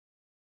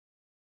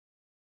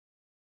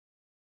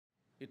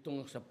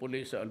itong sa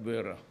police sa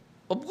Albuera.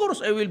 Of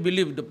course, I will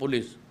believe the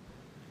police.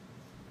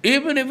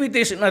 Even if it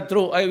is not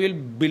true, I will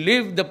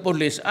believe the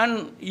police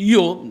and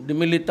you, the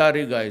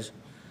military guys,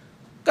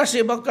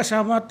 kasi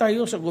magkasama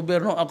tayo sa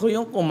gobyerno. Ako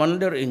yung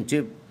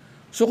commander-in-chief.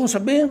 So kung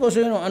sabihin ko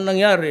sa inyo ang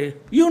nangyari,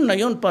 yun na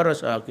yun para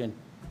sa akin.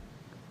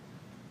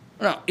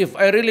 Now, if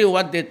I really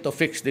wanted to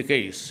fix the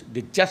case,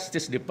 the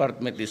Justice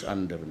Department is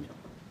under me.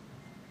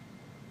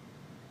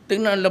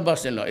 Tingnan ang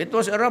labas nila. It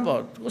was a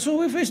robot. So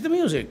we face the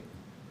music.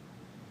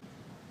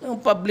 Yung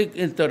public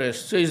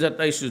interest says that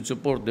I should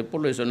support the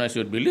police and I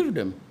should believe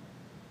them.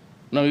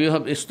 Now you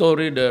have a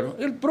story there,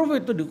 you'll prove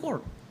it to the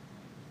court.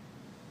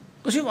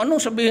 Kasi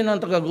anong sabihin ng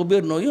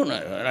taga-gobyerno, yun,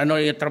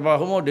 ano yung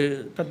trabaho mo,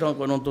 di tatanong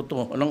ko anong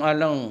totoo.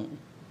 Alang-alang,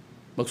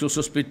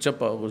 magsususpitsa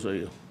pa ako sa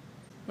iyo.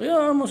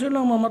 Hayaan mo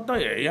silang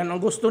mamatay. Yan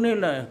ang gusto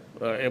nila.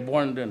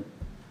 Born din.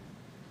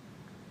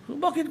 So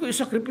bakit ko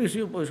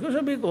isakripisyo po? Kasi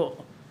sabi ko,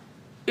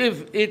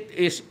 if it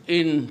is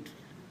in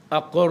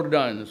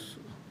accordance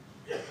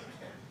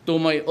to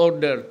my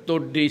order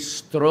to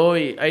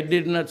destroy, I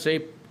did not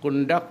say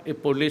conduct a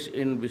police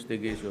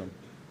investigation.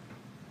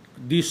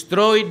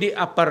 Destroy the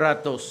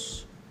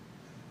apparatus.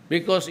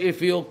 Because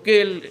if you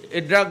kill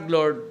a drug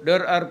lord,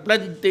 there are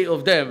plenty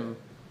of them,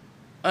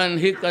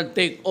 and he can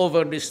take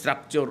over the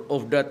structure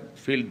of that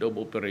field of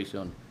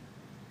operation.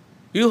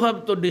 You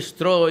have to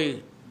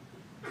destroy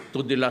to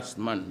the last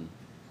man.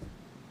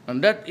 And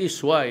that is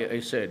why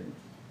I said,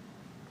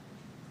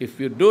 if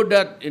you do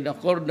that in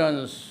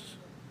accordance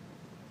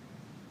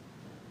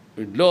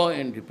with law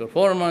and the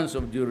performance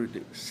of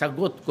duty,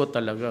 sagot ko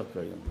talaga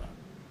kayo.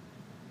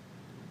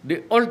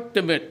 The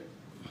ultimate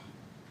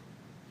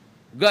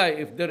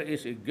guy, if there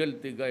is a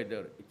guilty guy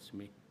there, it's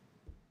me.